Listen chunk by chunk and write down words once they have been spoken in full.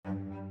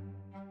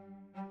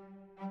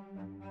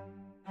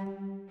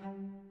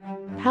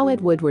How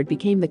Ed Woodward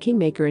became the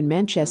kingmaker in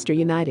Manchester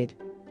United.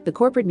 The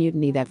corporate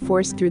mutiny that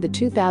forced through the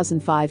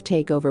 2005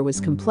 takeover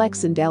was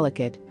complex and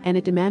delicate, and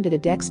it demanded a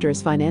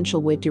dexterous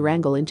financial wit to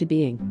wrangle into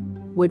being.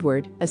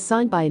 Woodward,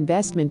 assigned by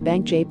investment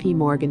bank JP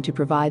Morgan to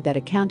provide that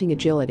accounting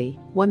agility,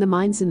 won the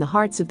minds and the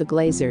hearts of the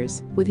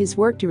Glazers with his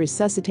work to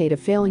resuscitate a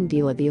failing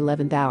deal at the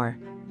 11th hour.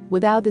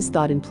 Without this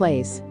thought in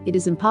place, it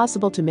is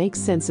impossible to make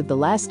sense of the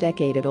last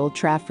decade at Old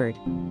Trafford.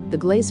 The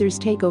Glazers'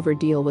 takeover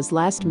deal was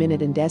last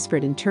minute and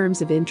desperate in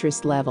terms of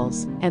interest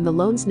levels, and the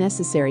loans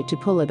necessary to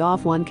pull it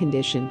off. One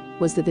condition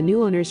was that the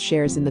new owners'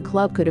 shares in the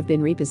club could have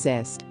been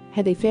repossessed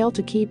had they failed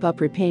to keep up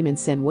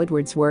repayments, and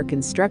Woodward's work in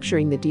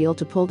structuring the deal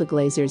to pull the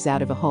Glazers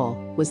out of a hole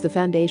was the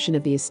foundation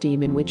of the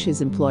esteem in which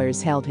his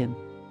employers held him.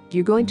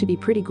 You're going to be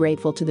pretty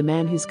grateful to the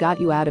man who's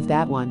got you out of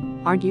that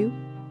one, aren't you?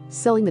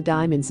 Selling the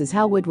diamonds is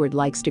how Woodward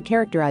likes to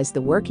characterize the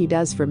work he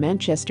does for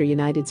Manchester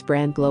United's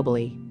brand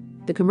globally.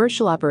 The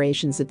commercial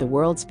operations at the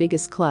world's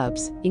biggest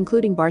clubs,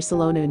 including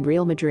Barcelona and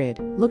Real Madrid,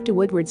 look to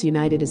Woodward's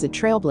United as a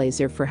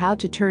trailblazer for how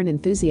to turn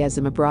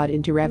enthusiasm abroad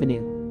into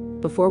revenue.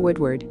 Before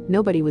Woodward,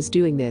 nobody was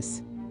doing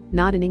this.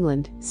 Not in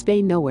England,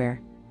 Spain,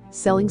 nowhere.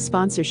 Selling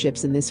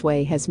sponsorships in this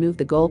way has moved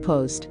the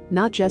goalpost,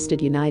 not just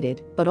at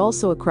United, but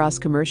also across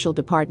commercial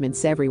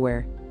departments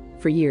everywhere.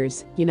 For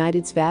years,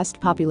 United's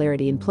vast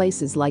popularity in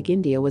places like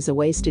India was a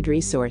wasted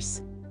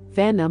resource.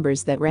 Fan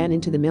numbers that ran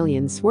into the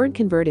millions weren't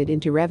converted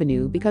into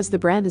revenue because the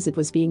brand as it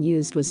was being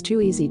used was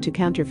too easy to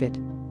counterfeit.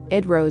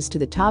 Ed rose to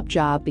the top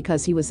job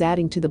because he was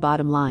adding to the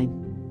bottom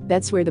line.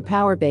 That's where the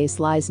power base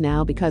lies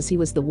now, because he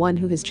was the one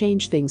who has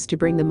changed things to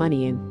bring the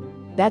money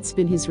in. That's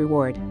been his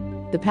reward.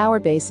 The power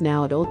base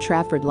now at Old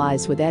Trafford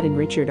lies with Ed and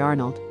Richard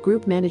Arnold,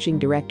 Group Managing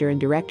Director and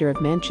Director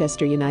of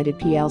Manchester United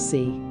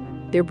plc.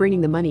 They're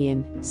bringing the money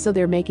in, so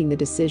they're making the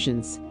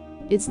decisions.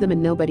 It's them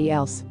and nobody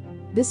else.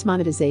 This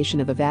monetization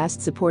of a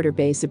vast supporter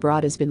base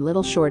abroad has been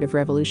little short of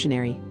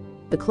revolutionary.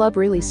 The club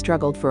really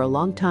struggled for a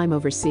long time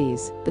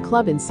overseas, the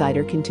club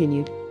insider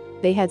continued.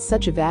 They had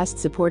such a vast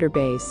supporter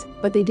base,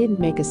 but they didn't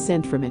make a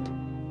cent from it.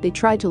 They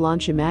tried to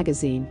launch a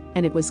magazine,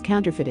 and it was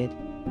counterfeited.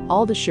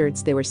 All the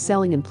shirts they were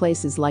selling in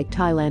places like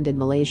Thailand and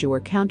Malaysia were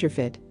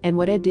counterfeit, and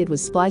what Ed did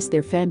was splice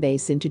their fan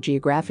base into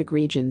geographic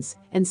regions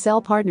and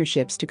sell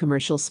partnerships to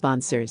commercial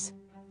sponsors.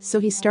 So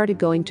he started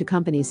going to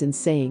companies and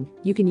saying,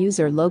 you can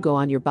use our logo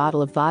on your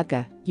bottle of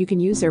vodka, you can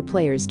use our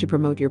players to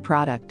promote your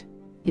product.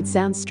 It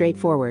sounds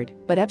straightforward,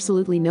 but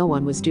absolutely no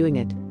one was doing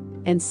it.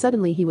 And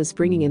suddenly he was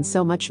bringing in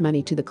so much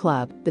money to the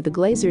club that the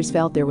Glazers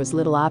felt there was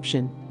little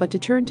option but to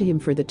turn to him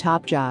for the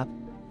top job.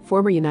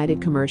 Former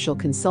United commercial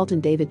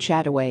consultant David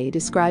Chataway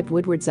described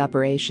Woodward's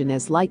operation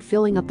as like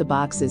filling up the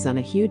boxes on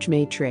a huge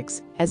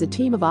matrix, as a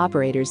team of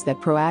operators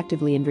that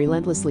proactively and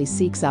relentlessly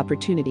seeks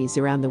opportunities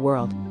around the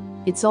world.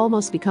 It's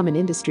almost become an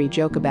industry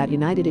joke about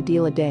United a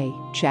deal a day,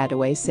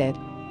 Chataway said.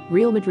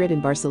 Real Madrid and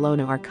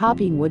Barcelona are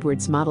copying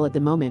Woodward's model at the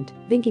moment,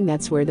 thinking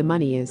that's where the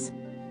money is.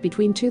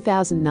 Between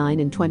 2009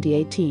 and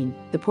 2018,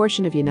 the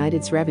portion of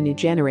United's revenue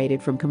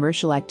generated from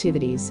commercial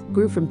activities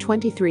grew from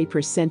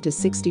 23% to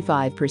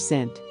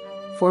 65%.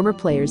 Former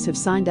players have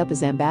signed up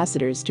as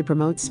ambassadors to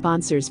promote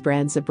sponsors'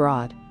 brands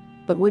abroad.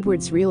 But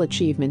Woodward's real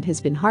achievement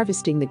has been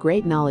harvesting the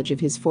great knowledge of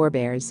his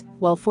forebears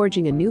while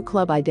forging a new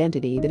club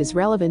identity that is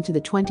relevant to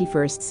the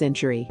 21st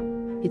century.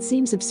 It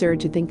seems absurd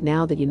to think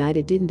now that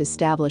United didn't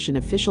establish an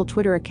official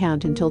Twitter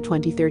account until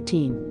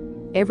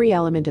 2013. Every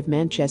element of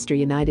Manchester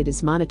United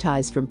is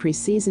monetized, from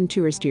pre-season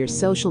tours to your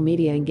social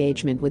media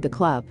engagement with the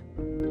club.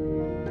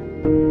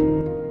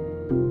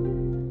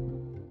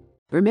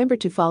 Remember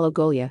to follow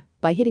Golia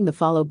by hitting the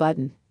follow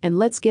button, and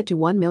let's get to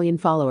 1 million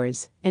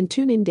followers, and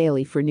tune in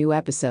daily for new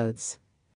episodes.